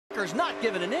Parker's not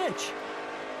giving an inch.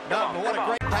 No, but what a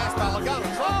great pass by Logano.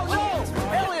 Oh, no!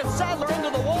 Elliott Sadler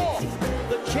into the wall.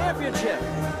 The championship.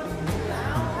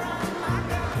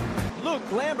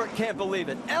 Luke Lambert can't believe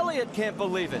it. Elliott can't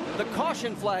believe it. The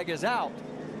caution flag is out.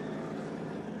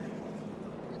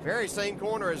 Very same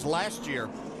corner as last year.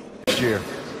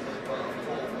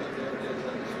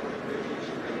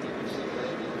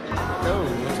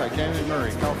 Oh, looks like Jamie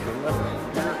Murray caught the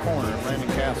left rear corner of Landon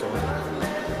Castle.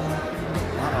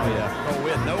 Oh, yeah. Oh, we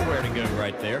had nowhere to go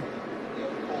right there.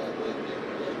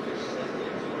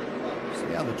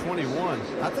 See how the 21.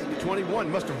 I think the 21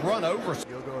 must have run over.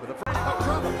 He'll go to the front. Oh,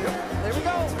 trouble. Yep. There we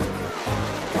go.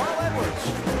 Carl Edwards.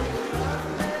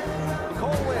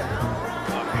 Cole Webb.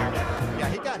 Yeah,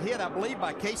 he got hit, I believe,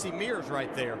 by Casey Mears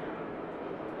right there.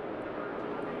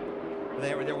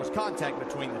 There was contact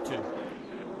between the two.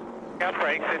 Got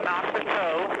brakes. It knocked the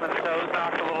toe. The toe's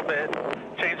knocked a little bit.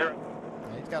 Change her.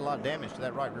 Yeah, he's got a lot of damage to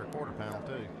that right rear quarter panel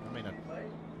too. I mean,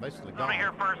 basically gone. Over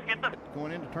here first. Get the.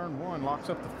 Going into turn one, locks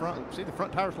up the front. See, the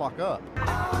front tires lock up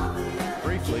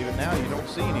briefly, but now you don't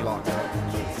see any lock up.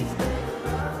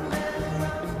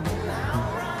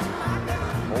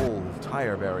 Oh,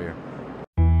 tire barrier.